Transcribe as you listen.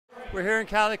We're here in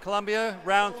Cali, Colombia,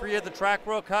 round 3 of the Track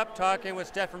World Cup, talking with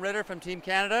Stefan Ritter from Team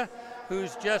Canada,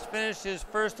 who's just finished his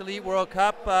first Elite World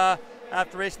Cup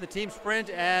after racing the team sprint,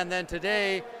 and then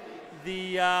today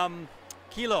the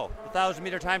Kilo, the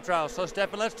 1,000-meter time trial. So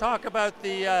Stefan, let's talk about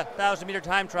the 1,000-meter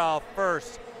time trial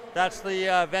first. That's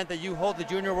the event that you hold the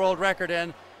junior world record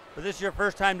in, but this is your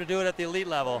first time to do it at the elite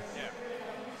level.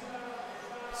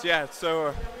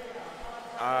 So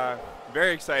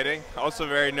very exciting, also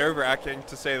very nerve-wracking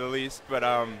to say the least. But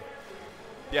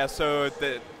so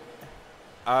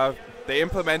they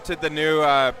implemented the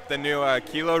new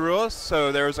kilo rules.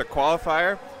 So there was a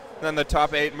qualifier, then the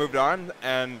top 8 moved on,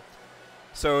 and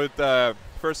so the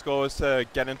first goal was to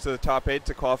get into the top 8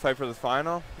 to qualify for the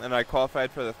final, and I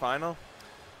qualified for the final,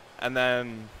 and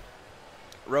then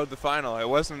rode the final. It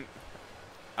wasn't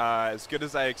as good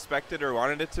as I expected or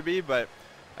wanted it to be, but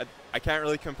I can't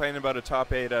really complain about a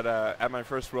top 8 at my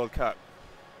first World Cup.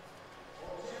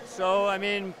 So, I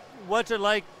mean, what's it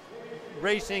like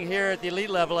racing here at the elite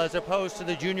level as opposed to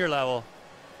the junior level?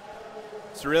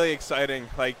 It's really exciting,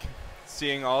 like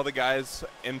seeing all the guys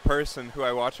in person who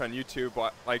I watch on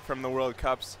YouTube, like from the World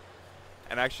Cups,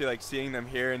 and actually like seeing them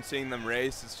here and seeing them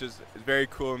race. It's very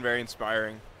cool and very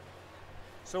inspiring.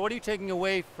 So, what are you taking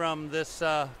away from this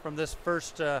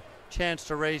first chance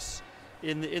to race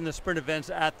in the sprint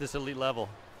events at this elite level?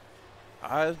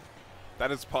 That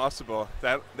is possible.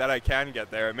 That I can get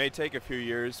there. It may take a few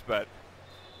years, but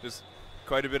just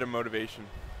quite a bit of motivation.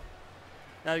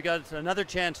 Now you've got another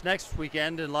chance next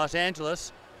weekend in Los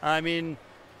Angeles. I mean,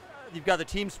 you've got the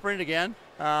team sprint again,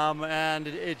 and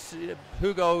it's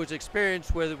Hugo's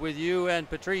experience with you and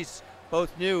Patrice,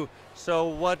 both new. So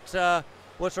what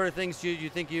sort of things do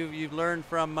you think you've learned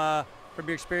from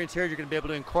your experience here you're going to be able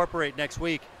to incorporate next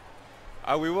week?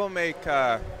 We will make,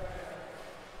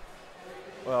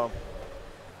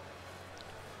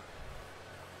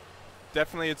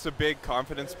 definitely it's a big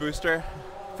confidence booster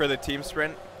for the team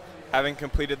sprint, having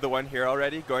completed the one here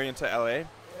already, going into LA.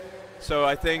 So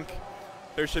I think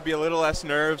there should be a little less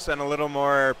nerves and a little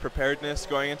more preparedness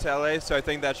going into LA, so I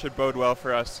think that should bode well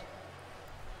for us.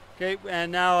 Okay,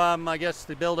 and now I guess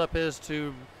the build-up is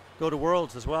to go to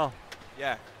Worlds as well.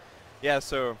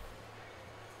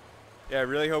 I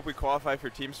really hope we qualify for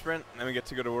team sprint and then we get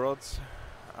to go to Worlds.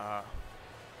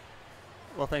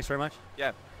 Well, thanks very much.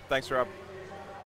 Yeah, thanks, Rob.